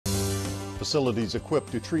facilities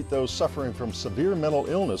equipped to treat those suffering from severe mental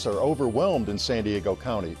illness are overwhelmed in San Diego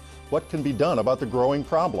County. What can be done about the growing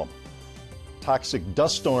problem? Toxic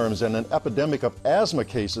dust storms and an epidemic of asthma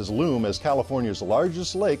cases loom as California's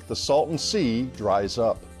largest lake, the Salton Sea, dries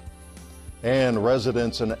up. And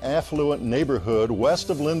residents in an affluent neighborhood west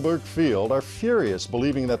of Lindbergh Field are furious,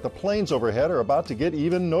 believing that the planes overhead are about to get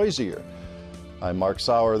even noisier. I'm Mark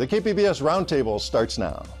Sauer. The KPBS Roundtable starts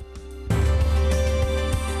now.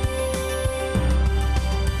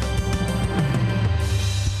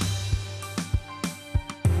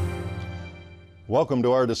 Welcome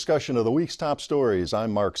to our discussion of the week's top stories.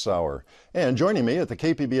 I'm Mark Sauer. And joining me at the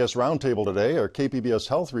KPBS Roundtable today are KPBS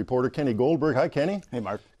Health reporter Kenny Goldberg. Hi, Kenny. Hey,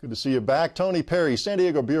 Mark. Good to see you back. Tony Perry, San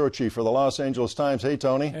Diego Bureau Chief for the Los Angeles Times. Hey,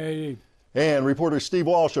 Tony. Hey. And reporter Steve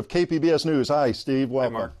Walsh of KPBS News. Hi, Steve.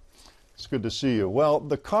 Welcome. Hi, Mark. It's good to see you. Well,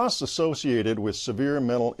 the costs associated with severe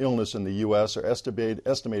mental illness in the U.S. are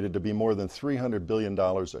estimated to be more than $300 billion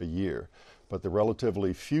a year. But the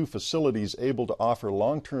relatively few facilities able to offer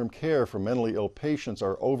long-term care for mentally ill patients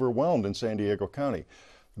are overwhelmed in San Diego County.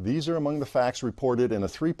 These are among the facts reported in a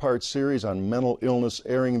three-part series on mental illness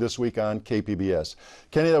airing this week on KPBS.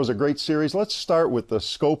 Kenny, that was a great series. Let's start with the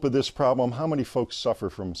scope of this problem. How many folks suffer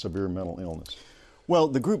from severe mental illness? Well,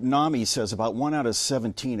 the group NAMI says about 1 out of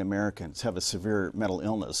 17 Americans have a severe mental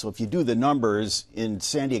illness. So if you do the numbers in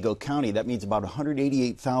San Diego County, that means about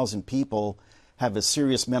 188,000 people have a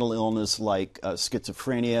serious mental illness like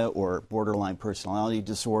schizophrenia or borderline personality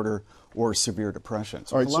disorder or severe depression.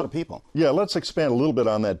 So it's a lot of people. Yeah, let's expand a little bit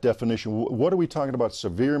on that definition. What are we talking about,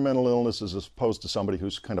 severe mental illness as opposed to somebody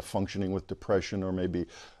who's kind of functioning with depression or maybe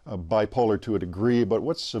bipolar to a degree, but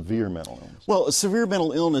what's severe mental illness? Well, a severe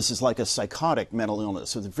mental illness is like a psychotic mental illness.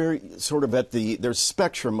 So it's very sort of there's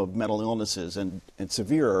spectrum of mental illnesses, and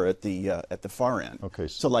severe are at the far end. Okay.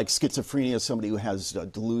 So like schizophrenia, somebody who has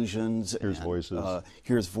delusions.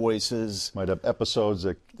 Hears voices. Might have episodes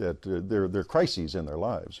that they're crises in their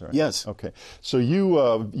lives, right? Yes. Okay. So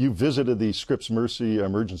you visited the Scripps Mercy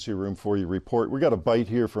emergency room for your report. We got a bite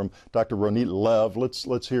here from Dr. Ronit Lev.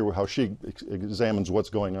 Let's hear how she examines what's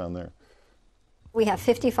going on there. We have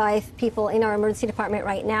 55 people in our emergency department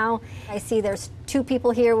right now. I see there's 2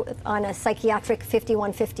 people here on a psychiatric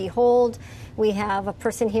 5150 hold. We have a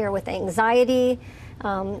person here with anxiety.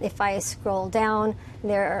 If I scroll down,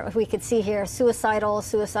 we could see here suicidal.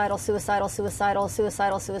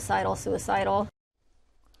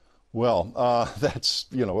 Well, that's,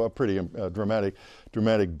 a pretty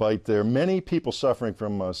dramatic bite there. Many people suffering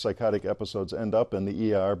from psychotic episodes end up in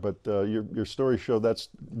the ER, but your story showed that's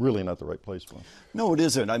really not the right place for them. No, it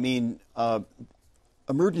isn't. I mean,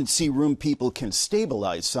 emergency room people can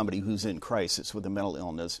stabilize somebody who's in crisis with a mental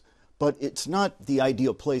illness, but it's not the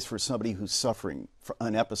ideal place for somebody who's suffering from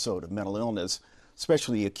an episode of mental illness,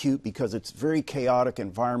 especially acute, because it's a very chaotic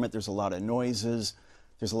environment. There's a lot of noises.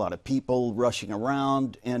 There's a lot of people rushing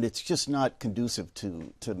around, and it's just not conducive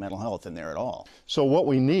to mental health in there at all. So what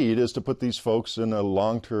we need is to put these folks in a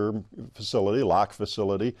long-term facility, lock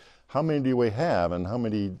facility. How many do we have, and how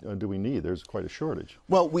many do we need? There's quite a shortage.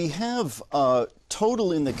 Well, we have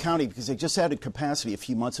total in the county, because they just added capacity a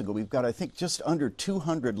few months ago. We've got, I think, just under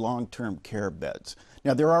 200 long-term care beds.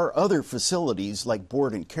 Now, there are other facilities like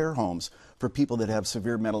board and care homes for people that have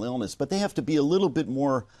severe mental illness, but they have to be a little bit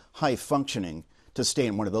more high-functioning to stay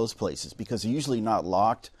in one of those places, because they're usually not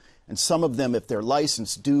locked. And some of them, if they're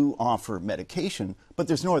licensed, do offer medication, but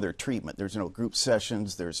there's no other treatment. There's no group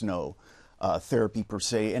sessions. There's no therapy per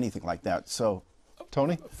se, anything like that. So,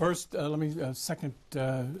 Tony? First, let me second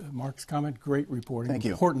Mark's comment. Great reporting. Thank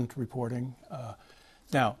you. Important reporting.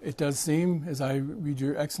 Now, it does seem, as I read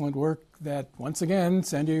your excellent work, that once again,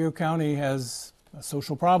 San Diego County has a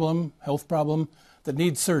social problem, health problem, that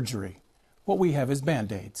needs surgery. What we have is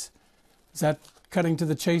Band-Aids. Is that cutting to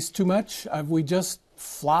the chase too much? Have we just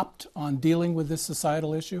flopped on dealing with this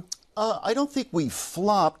societal issue? I don't think we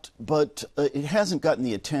flopped, but it hasn't gotten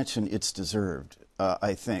the attention it's deserved,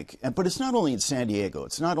 I think. But it's not only in San Diego.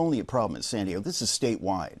 It's not only a problem in San Diego. This is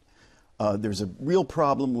statewide. There's a real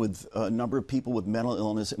problem with a number of people with mental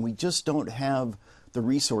illness, and we just don't have the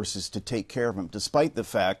resources to take care of them, despite the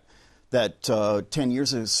fact that 10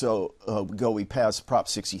 years or so ago we passed Prop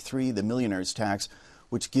 63, the millionaire's tax,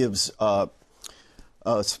 which gives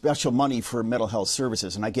special money for mental health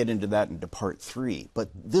services, and I get into that into Part 3. But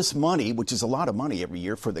this money, which is a lot of money every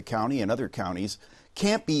year for the county and other counties,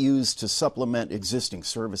 can't be used to supplement existing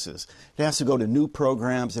services. It has to go to new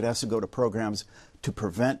programs. It has to go to programs to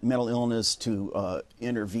prevent mental illness, to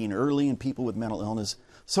intervene early in people with mental illness.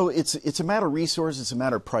 So it's a matter of resources, it's a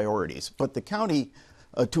matter of priorities. But the county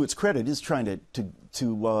to its credit, is trying to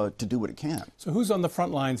do what it can. So who's on the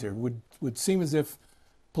front lines here? Would seem as if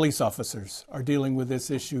police officers are dealing with this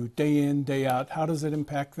issue day in, day out. How does it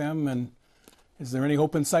impact them, and is there any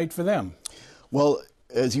hope in sight for them? Well,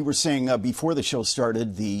 as you were saying before the show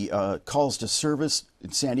started, the calls to service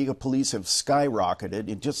in San Diego Police have skyrocketed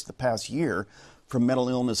in just the past year from mental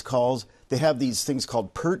illness calls. They have these things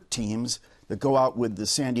called PERT teams that go out with the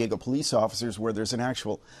San Diego police officers, where there's an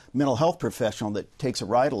actual mental health professional that takes a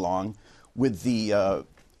ride along with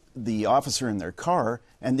the officer in their car,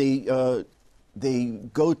 and they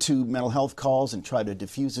go to mental health calls and try to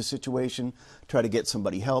diffuse the situation, try to get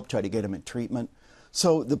somebody help, try to get them in treatment.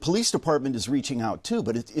 So the police department is reaching out too,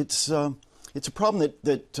 but it's a problem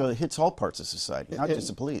that hits all parts of society, not just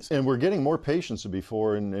the police. And we're getting more patients than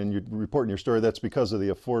before, and you report in your story that's because of the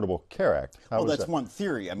Affordable Care Act. Well, that's one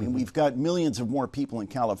theory. I mean, we've got millions of more people in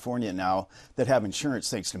California now that have insurance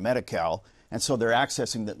thanks to Medi-Cal, and so they're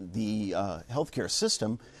accessing the healthcare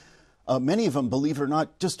system. Many of them, believe it or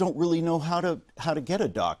not, just don't really know how to get a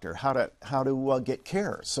doctor, how to get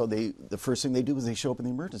care. So the first thing they do is they show up in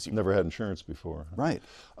the emergency room. Never had insurance before. Right.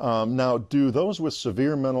 Now, do those with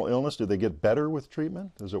severe mental illness, do they get better with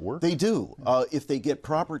treatment? Does it work? They do. If they get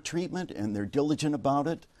proper treatment and they're diligent about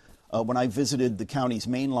it. When I visited the county's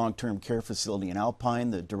main long-term care facility in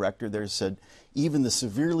Alpine, the director there said even the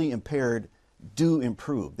severely impaired do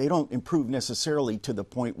improve. They don't improve necessarily to the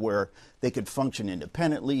point where they could function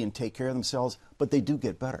independently and take care of themselves, but they do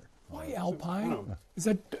get better. Why Alpine? Is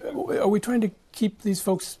that? Are we trying to keep these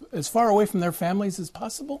folks as far away from their families as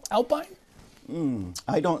possible? Alpine?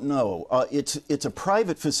 I don't know. It's a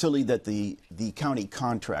private facility that the county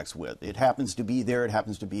contracts with. It happens to be there. It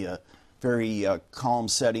happens to be a very calm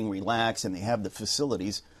setting, relaxed, and they have the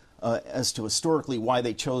facilities. As to historically why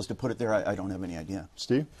they chose to put it there, I don't have any idea.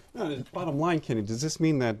 Steve? No, bottom line, Kenny, does this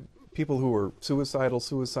mean that people who are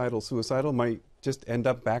suicidal might just end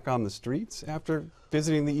up back on the streets after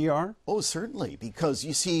visiting the ER? Oh, certainly, because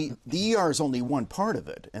you see, the ER is only one part of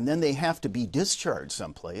it, and then they have to be discharged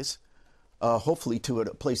someplace, hopefully to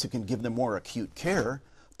a place that can give them more acute care.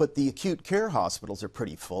 But the acute care hospitals are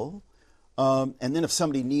pretty full. And then if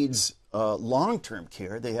somebody needs long-term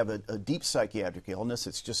care, they have a deep psychiatric illness,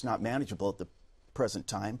 it's just not manageable at the present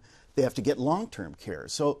time, they have to get long-term care.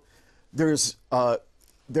 So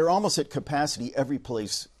they're almost at capacity every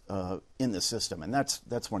place in the system, and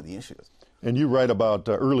that's one of the issues. And you write about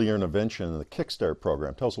earlier intervention in the Kickstart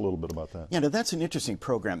program. Tell us a little bit about that. Yeah, now that's an interesting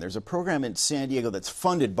program. There's a program in San Diego that's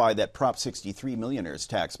funded by that Prop 63 millionaires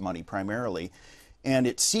tax money primarily, and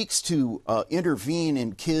it seeks to intervene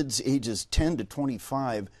in kids ages 10 to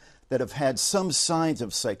 25 that have had some signs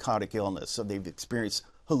of psychotic illness. So they've experienced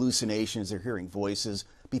hallucinations, they're hearing voices,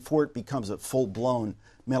 before it becomes a full-blown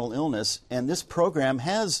mental illness. And this program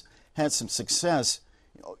has had some success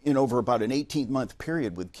in over about an 18-month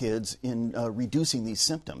period with kids in reducing these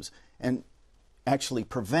symptoms and actually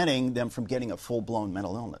preventing them from getting a full-blown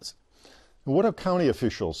mental illness. What do county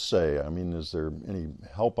officials say? I mean, is there any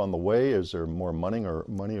help on the way? Is there more money or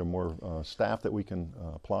more staff that we can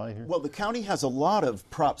apply here? Well, the county has a lot of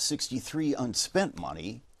Prop 63 unspent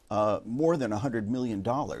money, more than $100 million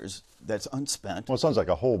that's unspent. Well, it sounds like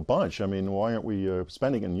a whole bunch. I mean, why aren't we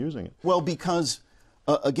spending and using it? Well, because,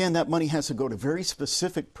 again, that money has to go to very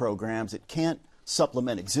specific programs. It can't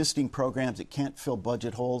supplement existing programs. It can't fill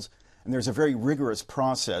budget holes. And there's a very rigorous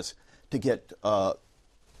process to get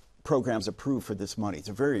programs approved for this money. It's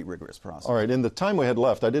a very rigorous process. All right, in the time we had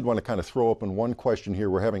left, I did want to kind of throw open one question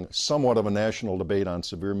here. We're having somewhat of a national debate on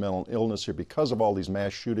severe mental illness here because of all these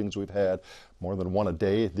mass shootings we've had, more than one a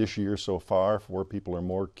day this year so far. 4 people or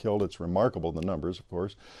more killed. It's remarkable, the numbers, of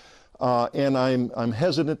course. And I'm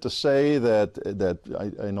hesitant to say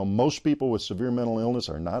that I know most people with severe mental illness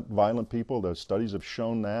are not violent people. The studies have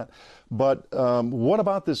shown that. But what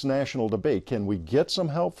about this national debate? Can we get some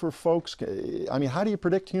help for folks? I mean, how do you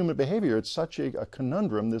predict human behavior? It's such a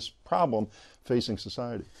conundrum, this problem facing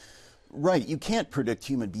society. Right. You can't predict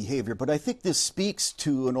human behavior, but I think this speaks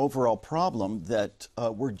to an overall problem that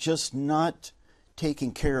we're just not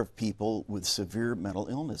taking care of people with severe mental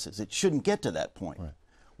illnesses. It shouldn't get to that point. Right.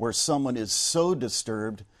 Where someone is so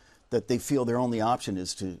disturbed that they feel their only option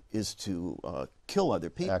is to kill other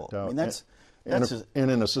people. Act out. I mean,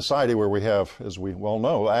 and in a society where we have, as we well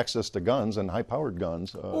know, access to guns and high-powered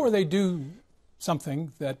guns. Or they do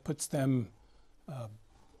something that puts them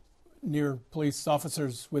near police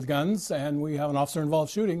officers with guns, and we have an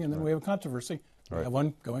officer-involved shooting, and then we have a controversy. Right. We have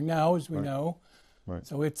one going now, as we know. Right.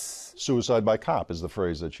 So it's... Suicide by cop is the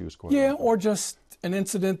phrase that you was quoting. Yeah, or just an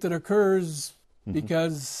incident that occurs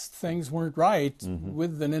because things weren't right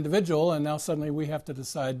with an individual, and now suddenly we have to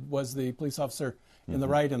decide, was the police officer in the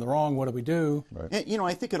right and the wrong. What do we do? Right. And, you know,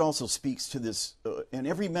 I think it also speaks to this, in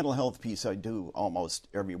every mental health piece I do, almost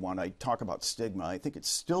every one, I talk about stigma. I think it's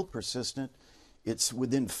still persistent. It's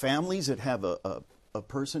within families that have a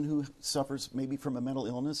person who suffers maybe from a mental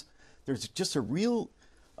illness. There's just a real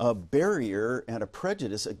barrier and a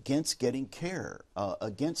prejudice against getting care,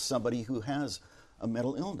 against somebody who has a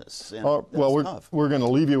mental illness. And well, we're going to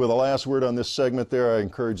leave you with a last word on this segment there. I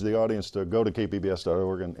encourage the audience to go to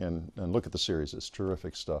kpbs.org and look at the series. It's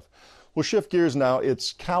terrific stuff. We'll shift gears now.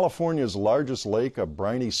 It's California's largest lake, a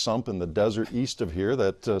briny sump in the desert east of here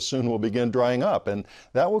that soon will begin drying up. And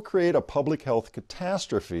that will create a public health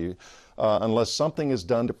catastrophe unless something is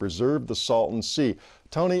done to preserve the Salton Sea.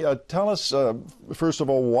 Tony, tell us, first of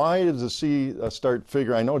all, why does the sea start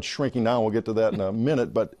figuring? I know it's shrinking now. We'll get to that in a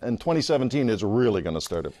minute. But in 2017, it's really going to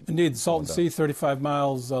start. Indeed, the Salton Sea, 35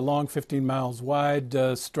 miles long, 15 miles wide,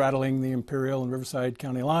 straddling the Imperial and Riverside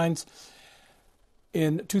County lines.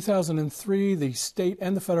 In 2003, the state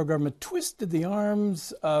and the federal government twisted the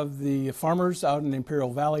arms of the farmers out in the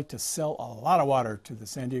Imperial Valley to sell a lot of water to the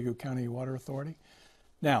San Diego County Water Authority.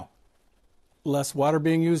 Now, less water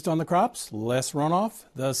being used on the crops, less runoff,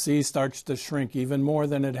 the sea starts to shrink even more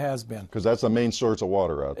than it has been. Because that's the main source of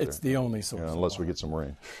water out there. It's the only source. Yeah, unless we get some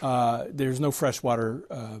rain. There's no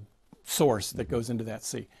freshwater source that goes into that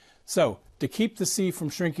sea. So to keep the sea from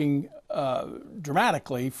shrinking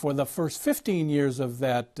dramatically for the first 15 years of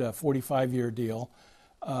that 45-year deal,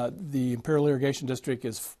 the Imperial Irrigation District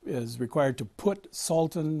is required to put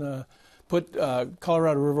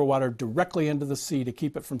Colorado River water directly into the sea to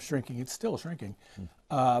keep it from shrinking. It's still shrinking.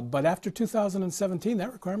 But after 2017,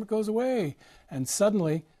 that requirement goes away. And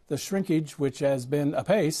suddenly, the shrinkage, which has been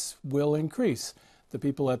apace, will increase. The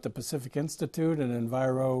people at the Pacific Institute and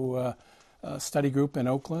Enviro study group in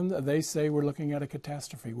Oakland, they say we're looking at a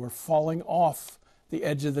catastrophe. We're falling off the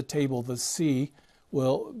edge of the table. The sea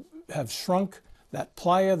will have shrunk. That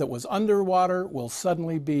playa that was underwater will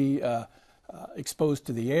suddenly be exposed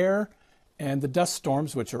to the air. And the dust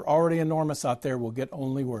storms, which are already enormous out there, will get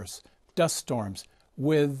only worse. Dust storms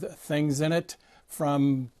with things in it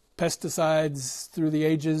from pesticides through the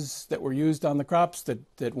ages that were used on the crops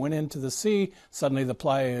that went into the sea. Suddenly the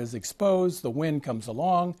playa is exposed, the wind comes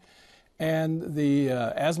along, and the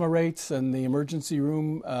asthma rates and the emergency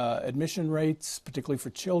room admission rates, particularly for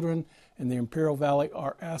children in the Imperial Valley,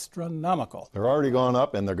 are astronomical. They're already gone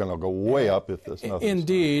up, and they're going to go way up if there's nothing.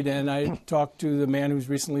 Indeed, and I talked to the man who's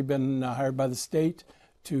recently been hired by the state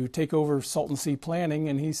to take over Salton Sea planning,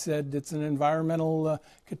 and he said it's an environmental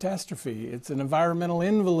catastrophe. It's an environmental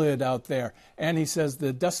invalid out there. And he says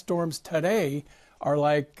the dust storms today are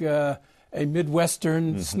like a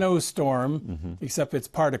Midwestern snowstorm, except it's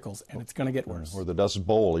particles, and it's going to get worse. Or the Dust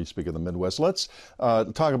Bowl, you speak of the Midwest. Let's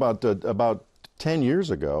talk about 10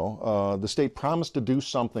 years ago, the state promised to do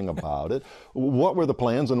something about it. What were the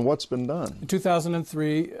plans and what's been done? In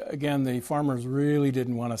 2003, again, the farmers really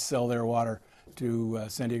didn't want to sell their water to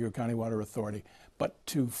San Diego County Water Authority. But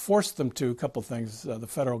to force them to, a couple things, the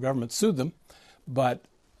federal government sued them, but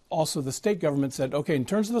also the state government said, okay, in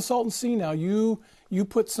terms of the Salton Sea now, you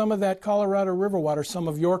put some of that Colorado River water, some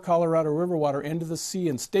of your Colorado River water into the sea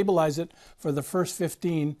and stabilize it for the first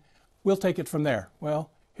 15. We'll take it from there. Well,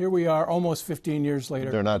 here we are almost 15 years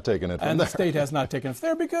later. They're not taking it from there. And the state has not taken it from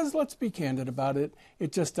there because, let's be candid about it,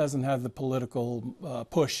 it just doesn't have the political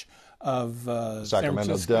push of San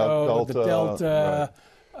Francisco, the Delta,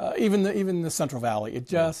 right. Even the Central Valley. It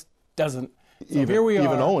just doesn't. So here we are.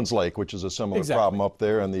 Even Owens Lake, which is a similar problem up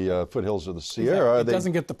there in the foothills of the Sierra. It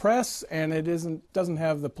doesn't get the press, and it doesn't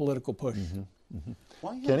have the political push.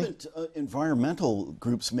 Why haven't environmental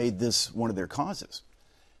groups made this one of their causes?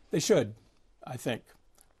 They should, I think.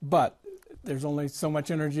 But there's only so much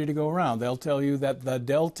energy to go around. They'll tell you that the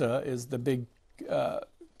Delta is the big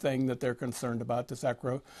thing that they're concerned about, the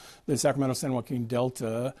Sacramento-San Joaquin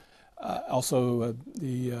Delta, also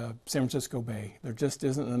the San Francisco Bay. There just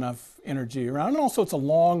isn't enough energy around. And also it's a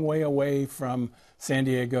long way away from San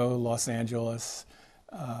Diego, Los Angeles,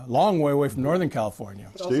 long way away from Northern California.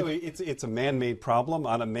 But also, it's a man-made problem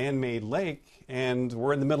on a man-made lake, and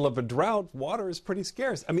we're in the middle of a drought. Water is pretty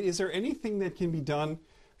scarce. I mean, is there anything that can be done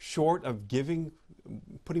short of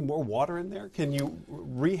putting more water in there? Can you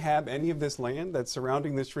rehab any of this land that's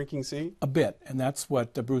surrounding the shrinking sea? A bit, and that's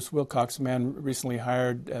what Bruce Wilcox, a man recently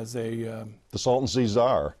hired as a... the Salton Sea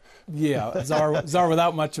czar. Yeah, czar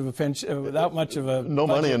without much of a pension, without much of a... No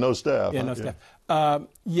budget. Money and no staff. Yeah, no staff.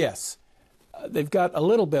 Yes, they've got a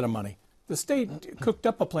little bit of money. The state cooked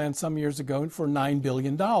up a plan some years ago for $9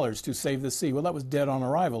 billion to save the sea. Well, that was dead on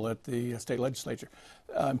arrival at the state legislature.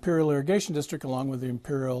 Imperial Irrigation District, along with the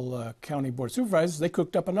Imperial County Board of Supervisors, they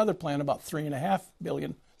cooked up another plan, about $3.5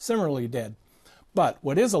 billion, similarly dead. But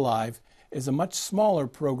what is alive is a much smaller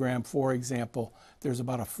program. For example, there's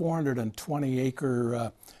about a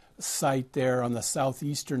 420-acre site there on the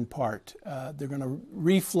southeastern part. They're going to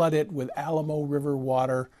reflood it with Alamo River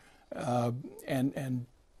water and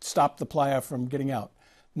stop the playa from getting out.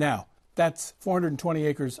 Now, that's 420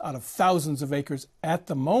 acres out of thousands of acres at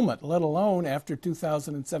the moment, let alone after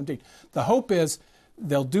 2017. The hope is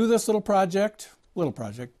they'll do this little project, several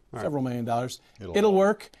 $1 million. It'll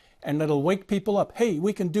work, and it'll wake people up. Hey,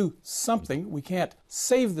 we can do something. We can't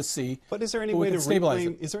save the sea, but is there any but way we to can stabilize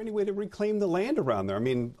reclaim? it. Is there any way to reclaim the land around there? I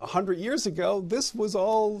mean, 100 years ago, this was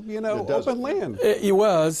all open land. It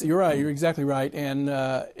was. You're right. You're exactly right. And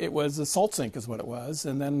it was a salt sink, is what it was.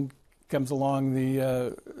 And then comes along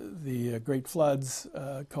the great floods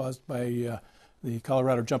caused by the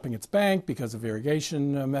Colorado jumping its bank because of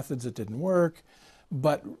irrigation methods that didn't work.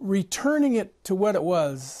 But returning it to what it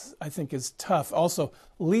was, I think, is tough. Also,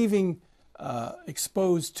 leaving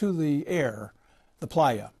exposed to the air the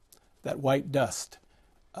playa, that white dust,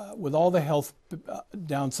 with all the health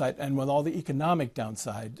downside and with all the economic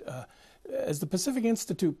downside. As the Pacific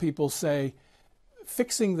Institute people say,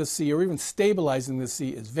 fixing the sea or even stabilizing the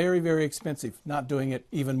sea is very, very expensive. Not doing it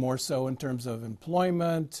even more so in terms of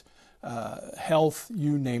employment, health,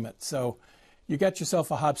 you name it. So you got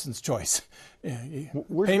yourself a Hobson's choice.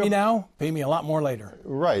 Pay me now, pay me a lot more later.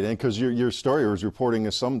 Right, and because your story was reporting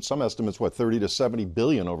some estimates, 30 to 70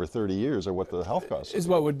 billion over 30 years, or what the health costs is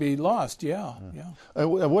what would be lost. Yeah.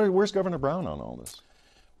 Where's Governor Brown on all this?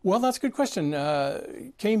 Well, that's a good question.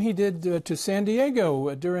 He did to San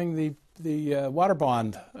Diego during the water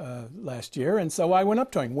bond last year, and so I went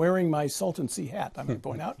up to him wearing my Salton Sea hat, I'm going to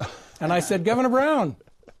point out, and I said, Governor Brown,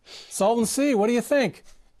 Salton Sea, what do you think?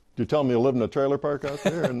 You tell me you live in a trailer park out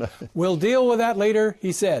there? And we'll deal with that later,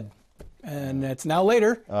 he said. And it's now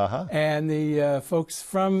later. And the folks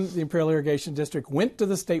from the Imperial Irrigation District went to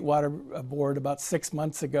the State Water Board about 6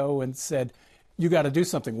 months ago and said, you got to do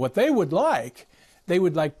something. What they would like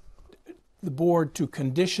the board to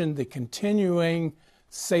condition the continuing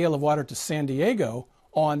sale of water to San Diego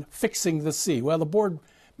on fixing the sea. Well, the board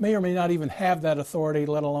may or may not even have that authority,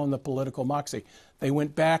 let alone the political moxie. They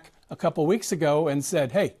went back a couple weeks ago and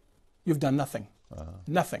said, hey, you've done nothing.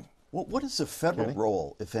 Nothing. Well, what is the federal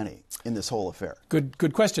role, if any, in this whole affair?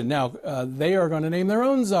 Good question. Now, they are going to name their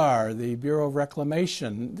own czar, the Bureau of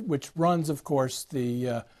Reclamation, which runs, of course,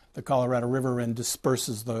 the Colorado River and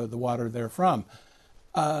disperses the water therefrom.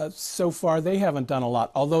 So far, they haven't done a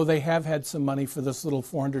lot, although they have had some money for this little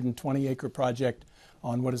 420-acre project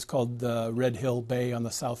on what is called the Red Hill Bay on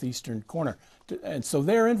the southeastern corner. And so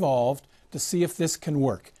they're involved to see if this can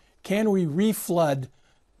work. Can we reflood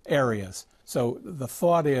areas? So the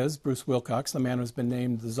thought is, Bruce Wilcox, the man who's been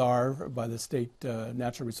named the czar by the State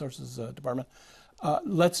Natural Resources Department,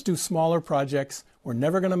 let's do smaller projects. We're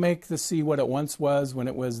never going to make the sea what it once was when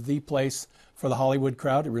it was the place for the Hollywood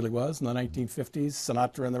crowd. It really was in the 1950s.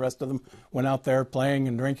 Sinatra and the rest of them went out there playing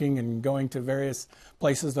and drinking and going to various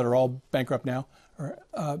places that are all bankrupt now.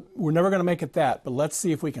 We're never going to make it that, but let's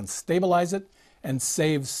see if we can stabilize it and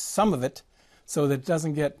save some of it so that it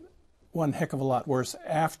doesn't get one heck of a lot worse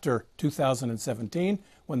after 2017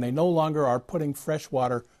 when they no longer are putting fresh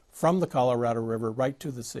water from the Colorado River right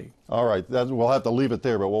to the sea. All right, we'll have to leave it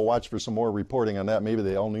there, but we'll watch for some more reporting on that. Maybe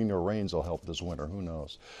the El Nino rains will help this winter, who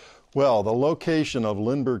knows. Well, the location of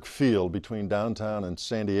Lindbergh Field between downtown and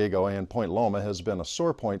San Diego and Point Loma has been a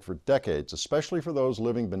sore point for decades, especially for those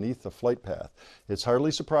living beneath the flight path. It's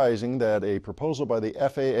hardly surprising that a proposal by the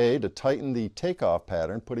FAA to tighten the takeoff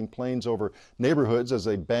pattern, putting planes over neighborhoods as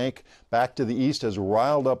they bank back to the east, has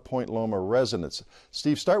riled up Point Loma residents.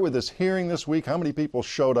 Steve, start with this hearing this week. How many people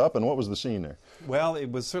showed up and what was the scene there? Well, it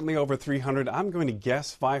was certainly over 300. I'm going to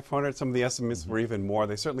guess 500. Some of the estimates were even more.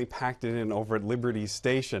 They certainly packed it in over at Liberty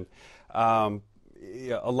Station.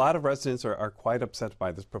 A lot of residents are quite upset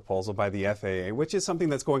by this proposal by the FAA, which is something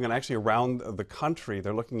that's going on actually around the country.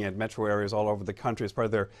 They're looking at metro areas all over the country as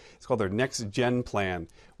part of it's called their Next Gen plan,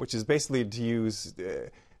 which is basically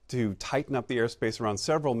to tighten up the airspace around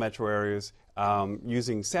several metro areas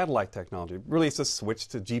using satellite technology. Really, it's a switch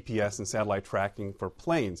to GPS and satellite tracking for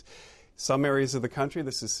planes. Some areas of the country,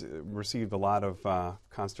 this has received a lot of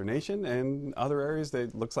consternation, and other areas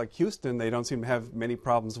that looks like Houston, they don't seem to have many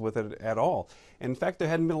problems with it at all. In fact, there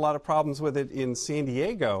hadn't been a lot of problems with it in San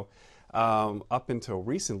Diego. up until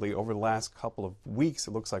recently, over the last couple of weeks,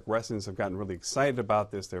 it looks like residents have gotten really excited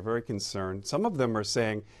about this. They're very concerned. Some of them are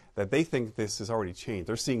saying that they think this has already changed.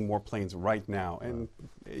 They're seeing more planes right now. And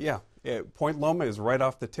yeah, Point Loma is right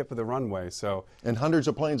off the tip of the runway. And hundreds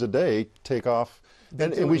of planes a day take off.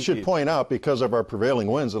 And we should point out, because of our prevailing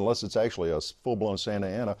winds, unless it's actually a full-blown Santa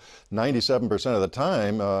Ana, 97% of the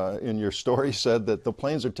time in your story said that the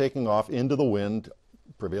planes are taking off into the wind,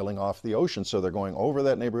 prevailing off the ocean, so they're going over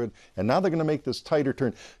that neighborhood, and now they're going to make this tighter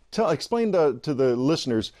turn. Explain to the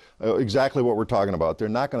listeners exactly what we're talking about. They're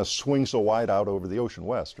not going to swing so wide out over the ocean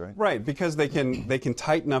west, right? Right, because they can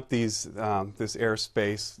tighten up these this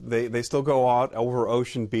airspace. They still go out over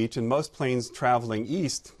Ocean Beach, and most planes traveling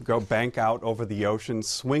east go bank out over the ocean,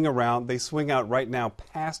 swing around. They swing out right now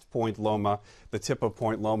past Point Loma, the tip of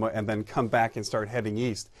Point Loma, and then come back and start heading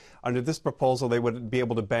east. Under this proposal, they would be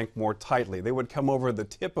able to bank more tightly. They would come over the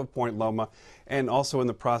tip of Point Loma, and also in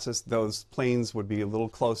the process, those planes would be a little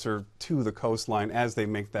closer to the coastline as they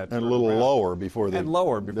make that turn and a little around. lower before they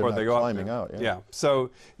go climbing out. Yeah. So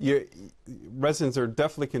residents are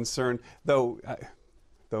definitely concerned, though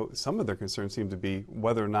some of their concerns seem to be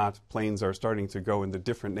whether or not planes are starting to go into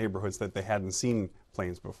different neighborhoods that they hadn't seen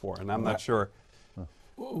planes before, and I'm not sure.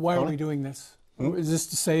 Why are we doing this? Is this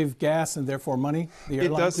to save gas and therefore money? It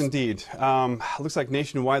does indeed. Looks like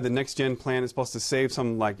nationwide, the Next Gen plan is supposed to save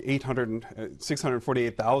some like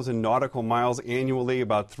 648,000 nautical miles annually,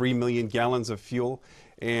 about 3 million gallons of fuel,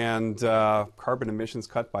 and carbon emissions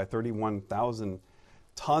cut by 31,000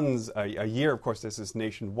 tons a year. Of course, this is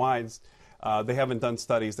nationwide. They haven't done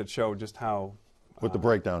studies that show just how What the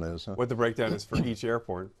breakdown is. Huh? What the breakdown is for each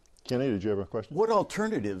airport. Kenny, did you have a question? What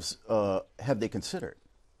alternatives have they considered?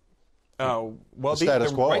 Well, the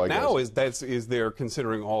status quo, right I now guess. is they're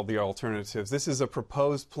considering all the alternatives. This is a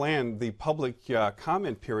proposed plan. The public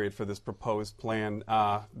comment period for this proposed plan,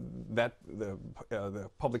 the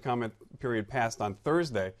public comment period passed on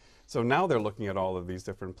Thursday. So now they're looking at all of these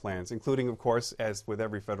different plans, including, of course, as with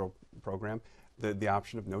every federal program, the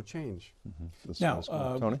option of no change. Mm-hmm. Now,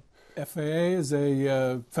 Tony? FAA is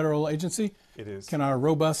a federal agency. It is. Can our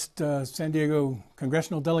robust San Diego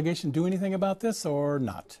congressional delegation do anything about this or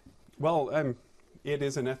not? Well, it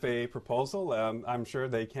is an FAA proposal. I'm sure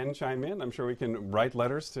they can chime in. I'm sure we can write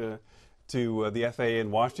letters to the FAA in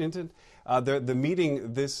Washington. The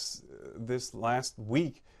meeting this last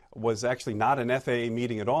week was actually not an FAA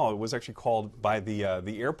meeting at all. It was actually called by the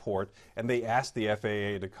airport, and they asked the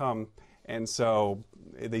FAA to come. And so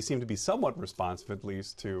they seem to be somewhat responsive, at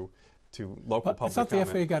least, to local public comment. I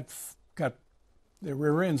thought the FAA got their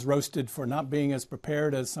rear ends roasted for not being as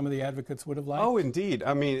prepared as some of the advocates would have liked. Oh, indeed.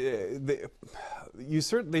 I mean, they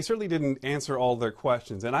certainly didn't answer all their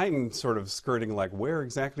questions. And I'm sort of skirting like where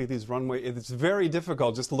exactly these runways. It's very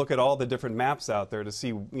difficult just to look at all the different maps out there to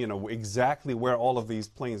see, exactly where all of these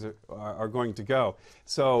planes are going to go.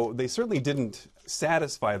 So they certainly didn't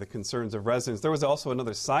satisfy the concerns of residents. There was also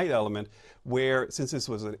another side element where, since this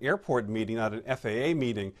was an airport meeting, not an FAA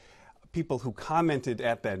meeting, people who commented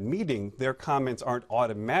at that meeting, their comments aren't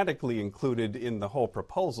automatically included in the whole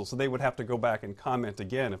proposal, so they would have to go back and comment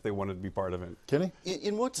again if they wanted to be part of it. Kenny?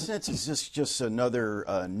 In what sense is this just another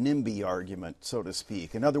NIMBY argument, so to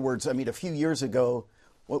speak? In other words, I mean, a few years ago,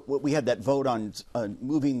 we had that vote on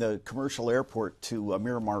moving the commercial airport to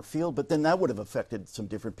Miramar Field, but then that would have affected some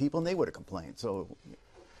different people, and they would have complained. So.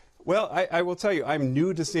 Well, I will tell you, I'm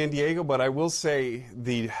new to San Diego, but I will say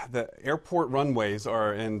the airport runways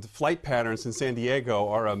and flight patterns in San Diego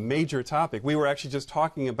are a major topic. We were actually just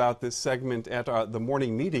talking about this segment at the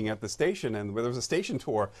morning meeting at the station, and there was a station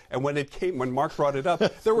tour. And when Mark brought it up,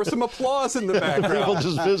 there was some applause in the background. People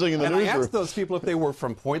just visiting in the newsroom. And I asked those people if they were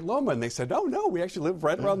from Point Loma, and they said, "Oh no, we actually live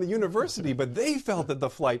right around the university." But they felt that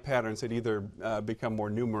the flight patterns had either become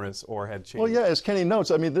more numerous or had changed. Well, yeah, as Kenny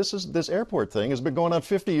notes, I mean, this airport thing has been going on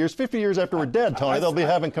 50 years. 50 years after we're dead, Tony, they'll be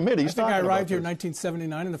having committees. I think I arrived here in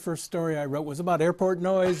 1979, and the first story I wrote was about airport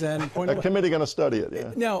noise and a committee going to study it.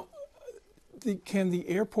 Yeah. Now, can the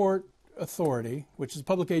airport authority, which is a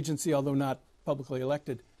public agency, although not publicly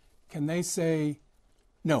elected, can they say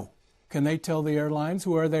no? Can they tell the airlines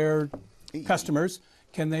who are their customers?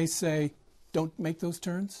 Can they say don't make those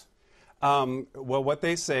turns? Well, what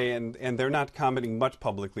they say, and they're not commenting much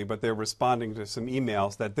publicly, but they're responding to some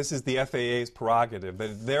emails that this is the FAA's prerogative,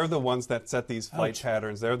 that they're the ones that set these flight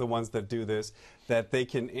patterns, they're the ones that do this, that they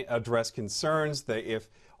can address concerns, that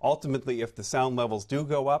if the sound levels do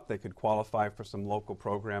go up, they could qualify for some local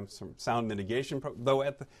programs, some sound mitigation, though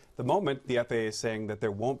at the moment, the FAA is saying that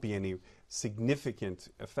there won't be any significant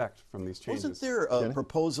effect from these changes. Wasn't there a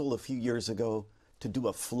proposal a few years ago to do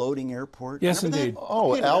a floating airport? Yes, Remember that? indeed.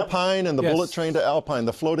 Oh, You know, Alpine and the Yes. bullet train to Alpine,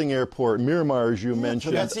 the floating airport, Miramar, as you So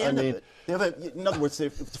mentioned. that's the end of it. They have in other words,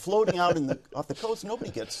 if it's floating out off the coast,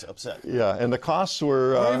 nobody gets upset. Yeah, and the costs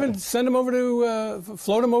were. Or even send them over to,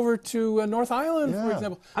 float them over to North Island, for Yeah.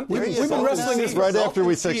 example. There We've you been go. wrestling this Right after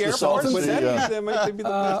we Salton fixed the Sea Salton Airport, Sea, that yeah. might be the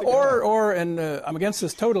place to go. and I'm against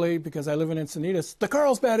this totally because I live in Encinitas, the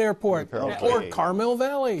Carlsbad Airport, Okay. or Carmel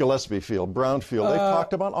Valley. Gillespie Field, Brownfield. They've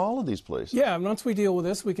talked about all of these places. Yeah, and once we deal with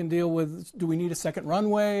this, we can deal with, do we need a second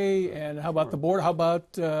runway, and how about the border? How about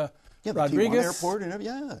Yeah, the Rodriguez? Tijuana Airport and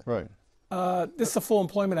yeah. Right. This is a full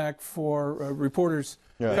employment act for reporters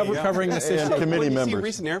Yeah. covering this And issue. committee When you see members.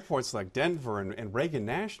 recent airports like Denver and Reagan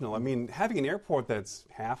National, I mean, having an airport that's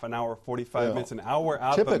half an hour, 45 minutes, an hour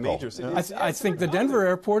out of a Typical. major city. I think the Denver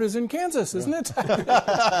airport is in Kansas, isn't it?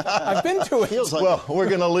 I've been to it. Feels like Well, we're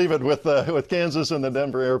going to leave it with Kansas and the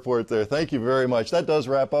Denver airport there. Thank you very much. That does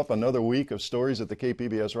wrap up another week of stories at the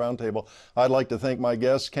KPBS Roundtable. I'd like to thank my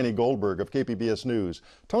guests, Kenny Goldberg of KPBS News,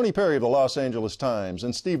 Tony Perry of the Los Angeles Times,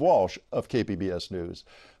 and Steve Walsh of KPBS News.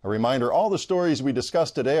 A reminder, all the stories we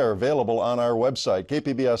discussed today are available on our website,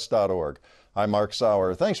 kpbs.org. I'm Mark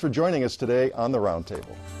Sauer. Thanks for joining us today on the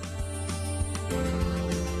Roundtable.